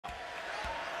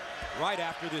right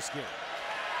after this game.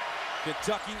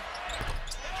 Kentucky,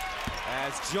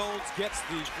 as Jones gets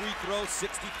the free throw,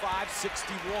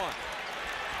 65-61.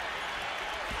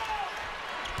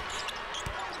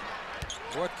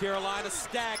 North Carolina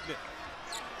stagnant.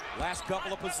 Last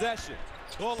couple of possessions.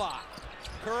 Bullock,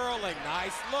 curling,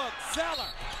 nice look. Zeller,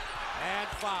 and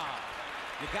foul.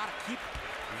 You got to keep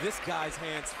this guy's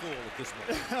hands full at this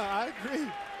moment. I agree.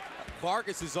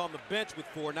 Vargas is on the bench with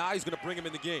 4. Now he's going to bring him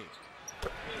in the game.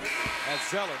 As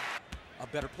Zeller, a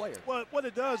better player. Well, what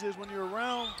it does is when you're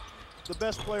around the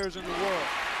best players in the world,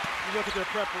 you look at their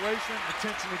preparation,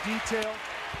 attention to detail,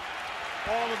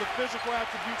 all of the physical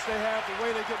attributes they have, the way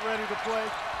they get ready to play.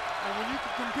 And when you can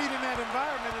compete in that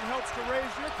environment, it helps to raise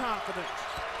your confidence.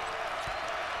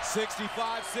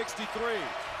 65-63.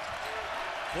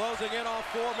 Closing in on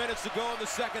 4 minutes to go in the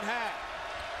second half.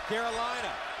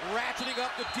 Carolina ratcheting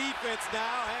up the defense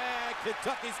now, and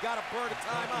Kentucky's got to burn a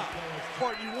timeout.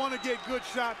 You want to get good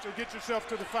shots or get yourself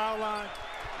to the foul line.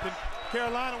 Then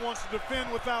Carolina wants to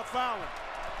defend without fouling.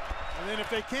 And then if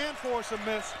they can force a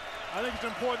miss, I think it's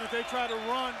important that they try to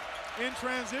run in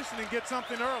transition and get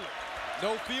something early.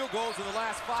 No field goals in the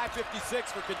last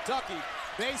 5:56 for Kentucky.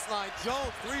 Baseline,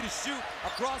 Jones, 3 to shoot,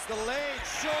 across the lane,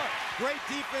 short. Great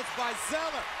defense by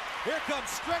Zeller. Here comes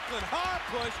Strickland, hard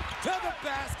push to the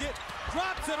basket,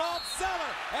 drops it off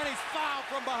Zeller, and he's fouled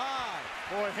from behind.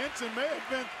 Boy, Henson may have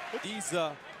been. He's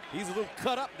a little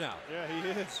cut up now. Yeah, he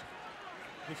is.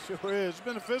 He sure is. It's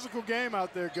been a physical game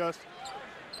out there, Gus.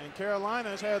 And Carolina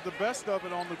has had the best of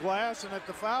it on the glass and at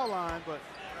the foul line, but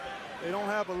they don't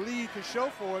have a lead to show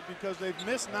for it because they've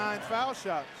missed 9 foul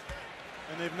shots.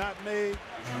 And they've not made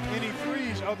any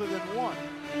threes other than 1.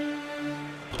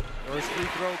 First free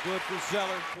throw good for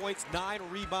Zeller. Points, 9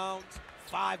 rebounds,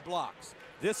 5 blocks.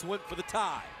 This went for the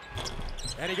tie.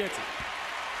 And he gets it.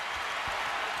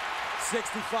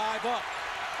 65 up.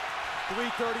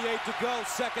 3:38 to go,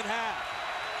 second half.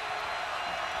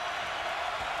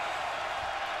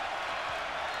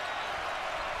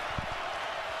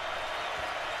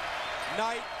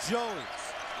 Knight,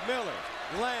 Jones, Miller,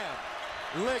 Lamb,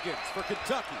 Liggins for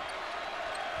Kentucky.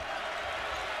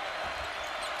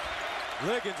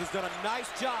 Liggins has done a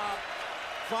nice job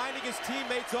finding his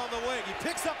teammates on the wing. He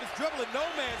picks up his dribble in no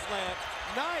man's land.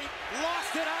 Knight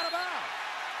lost it out of bounds.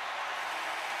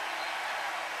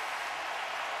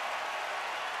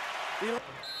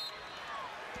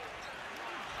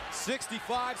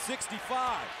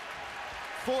 65-65.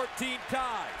 14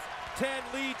 ties, 10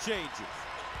 lead changes.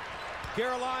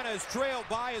 Carolina is trailed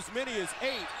by as many as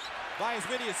 8, by as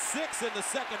many as 6 in the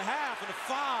second half, and a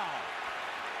foul.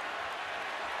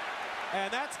 And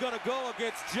that's going to go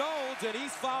against Jones, and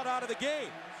he's fouled out of the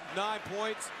game. 9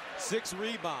 points, 6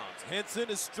 rebounds. Henson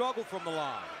has struggled from the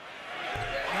line.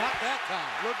 Not that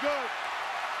time. Look good.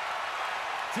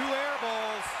 2 air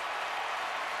balls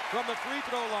from the free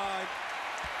throw line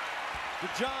to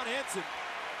John Henson.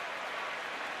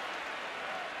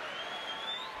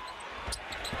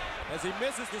 As he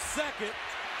misses the second,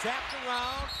 tapped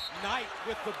around, Knight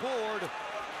with the board.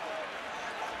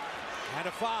 And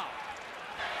a foul.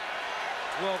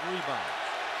 12 rebounds.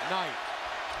 Knight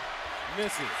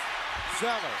misses.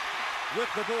 Zeller with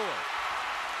the board.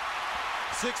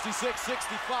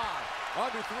 66-65.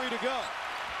 Under 3 to go.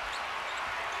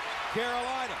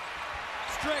 Carolina.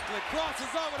 Strickland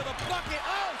crosses over to the bucket.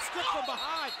 Oh, stripped from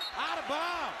behind. Out of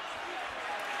bounds.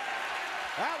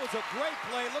 That was a great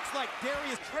play. Looks like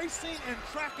Darius Tracing and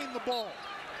tracking the ball.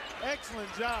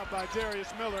 Excellent job by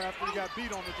Darius Miller after he got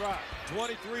beat on the drive.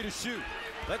 23 to shoot.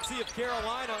 Let's see if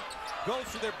Carolina goes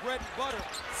to their bread and butter.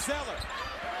 Zeller.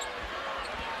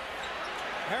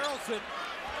 Harrelson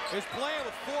is playing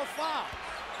with 4 fouls.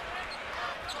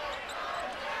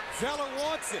 Zeller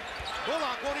wants it.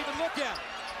 Bullock won't even look at it.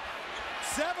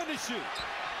 7 to shoot.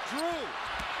 Drew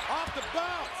off the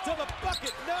bounce to the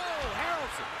bucket. No,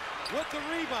 Harrelson with the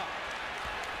rebound.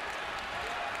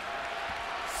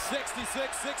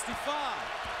 66-65.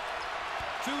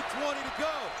 2:20 to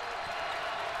go.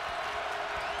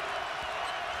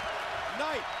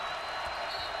 Knight.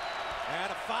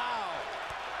 And a foul.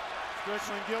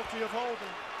 Strickland guilty of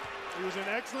holding. He was in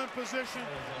excellent position.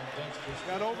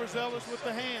 Got overzealous with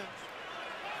the hands.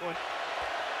 Boy.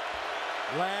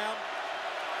 Lamb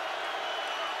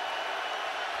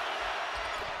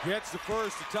gets the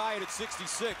first to tie it at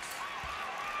 66.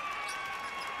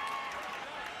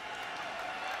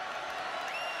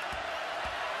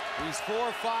 He's 4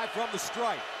 or 5 from the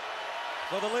strike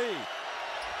for the lead.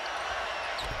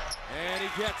 And he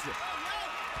gets it.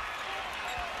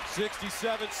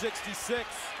 67-66,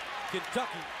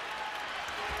 Kentucky.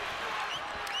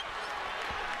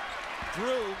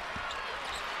 Drew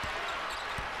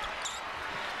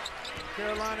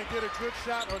Carolina get a good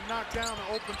shot or knock down an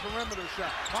open perimeter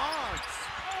shot. Barnes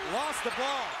lost the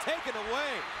ball, taken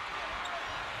away.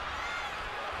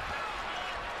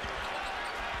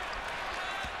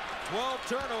 Twelve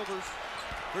turnovers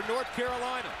for North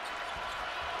Carolina.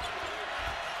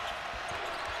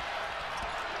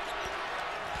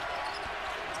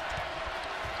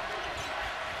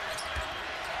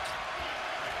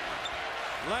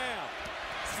 Lamb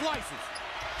slices,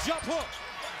 jump hook.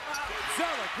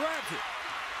 Zeller grabs it.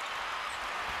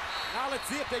 Now let's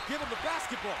see if they give him the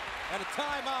basketball. And a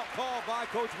timeout called by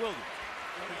Coach Williams.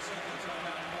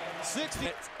 60.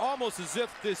 It's almost as if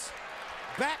this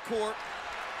backcourt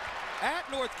at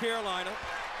North Carolina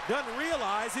doesn't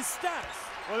realize his status.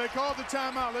 Well, they called the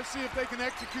timeout. Let's see if they can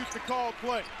execute the called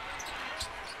play.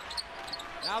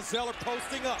 Now Zeller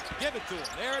posting up. Give it to him.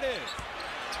 There it is.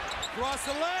 Across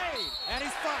the lane. And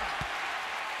he's fouled.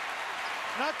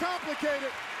 Not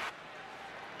complicated.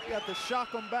 You have to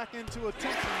shock them back into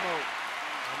attention mode.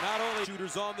 And not only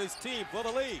shooters on this team for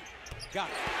the lead. Got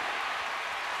it.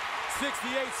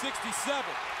 68-67.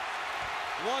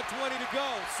 1:20 to go.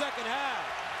 Second half.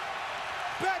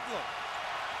 Bedlam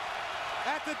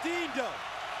at the Dean Dome.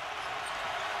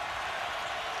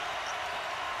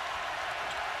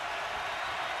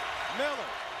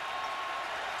 Miller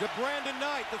to Brandon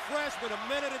Knight, the freshman,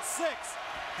 1:06.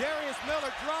 Darius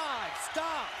Miller drives,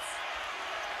 stops.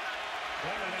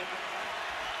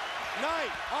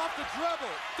 Knight off the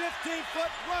dribble,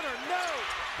 15-foot runner, no.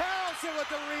 Harrelson with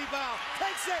the rebound,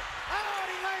 takes it, oh, and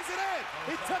he lays it in.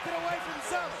 He took it away from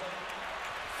Zeller.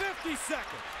 50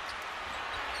 seconds.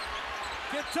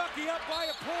 Kentucky up by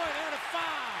a point and a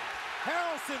foul.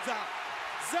 Harrelson's out.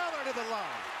 Zeller to the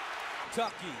line.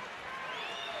 Kentucky.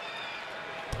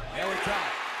 Every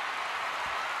time.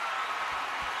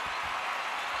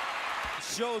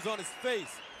 Shows on his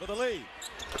face for the lead.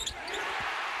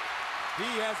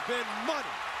 He has been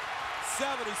money.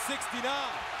 70-69.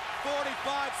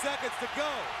 45 seconds to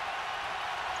go.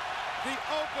 The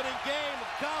opening game of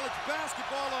college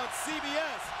basketball on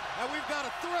CBS. And we've got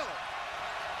a thriller.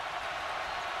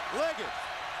 Liggins.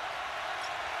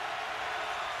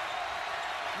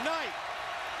 Knight.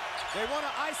 They want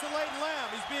to isolate Lamb.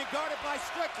 He's being guarded by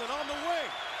Strickland on the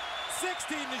wing.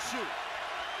 16 to shoot.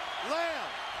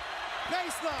 Lamb.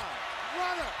 Baseline.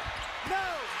 Runner. No.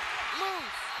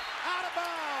 Loose. Out of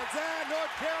bounds. And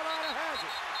North Carolina has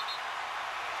it.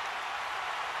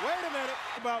 Wait a minute.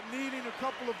 About needing a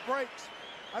couple of breaks.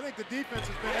 I think the defense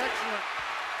has been excellent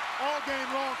all game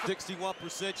long.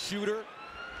 61% shooter.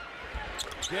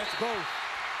 Gets both.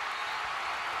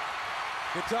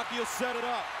 Kentucky will set it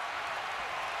up.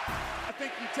 I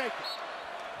think you take it.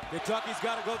 Kentucky's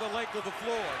got to go the length of the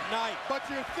floor. Knight. But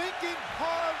you're thinking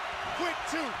hard, quick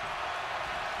too.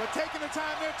 But taking the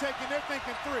time they're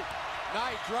thinking three.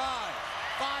 Knight drive,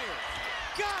 fires.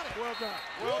 Got it. Well done.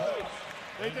 Well done.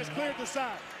 They just cleared the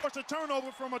side. Force a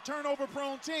turnover from a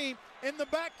turnover-prone team in the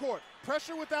backcourt.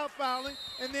 Pressure without fouling,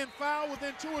 and then foul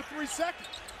within 2 or 3 seconds.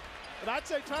 But I'd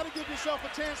say try to give yourself a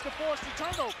chance to force the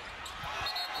turnover.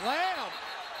 Lamb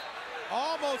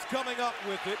almost coming up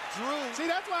with it. Drew. See,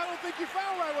 that's why I don't think you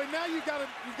foul right away. Now you've got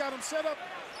him set up.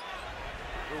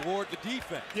 Reward the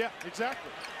defense. Yeah,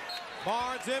 exactly.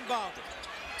 Barnes inbounded.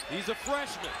 He's a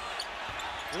freshman.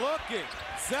 Looking.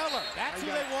 Zeller. That's who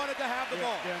they wanted to have the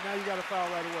ball. Yeah, now you got to foul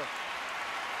right away.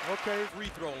 Okay. Free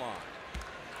throw line.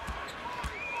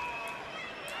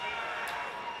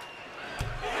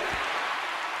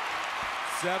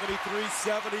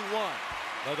 (73-71).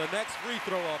 Now the next free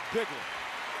throw, a big one.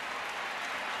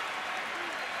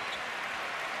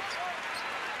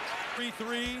 3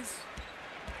 threes.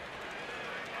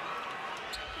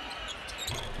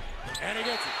 And he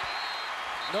gets it.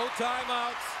 No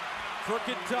timeouts for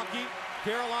Kentucky.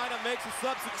 Carolina makes a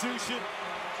substitution.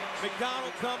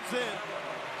 McDonald comes in.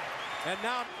 And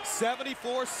now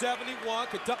 74-71.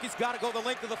 Kentucky's got to go the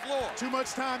length of the floor. Too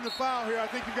much time to foul here. I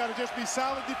think you've got to just be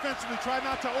solid defensively. Try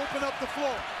not to open up the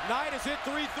floor. Knight has hit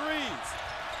 3 threes.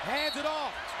 Hands it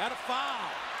off. And a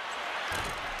foul.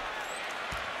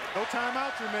 No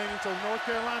timeouts remaining, so North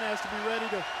Carolina has to be ready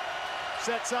to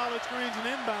set solid screens and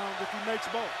inbounds if he makes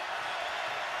both.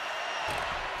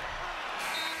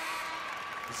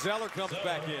 Zeller comes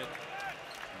back in,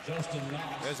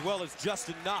 as well as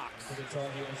Justin Knox.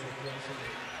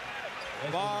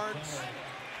 Barnes.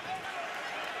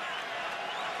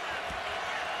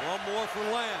 One more for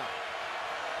Lamb.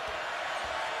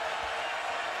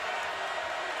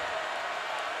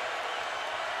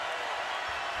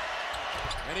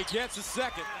 And he gets a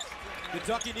second.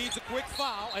 Kentucky needs a quick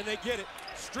foul, and they get it.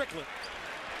 Strickland.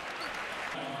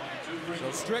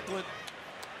 So Strickland,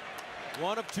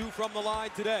 1 of 2 from the line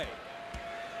today.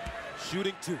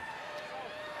 shooting 2.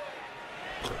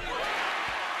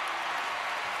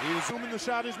 He was assuming the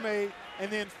shot is made, and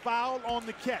then foul on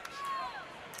the catch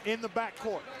in the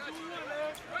backcourt.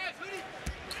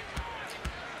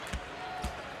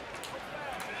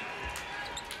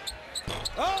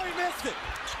 Oh, he missed it.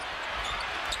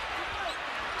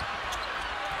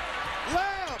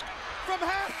 Lamb from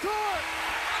half court.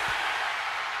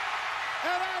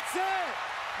 And that's it.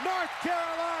 North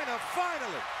Carolina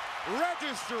finally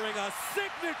registering a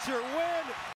signature win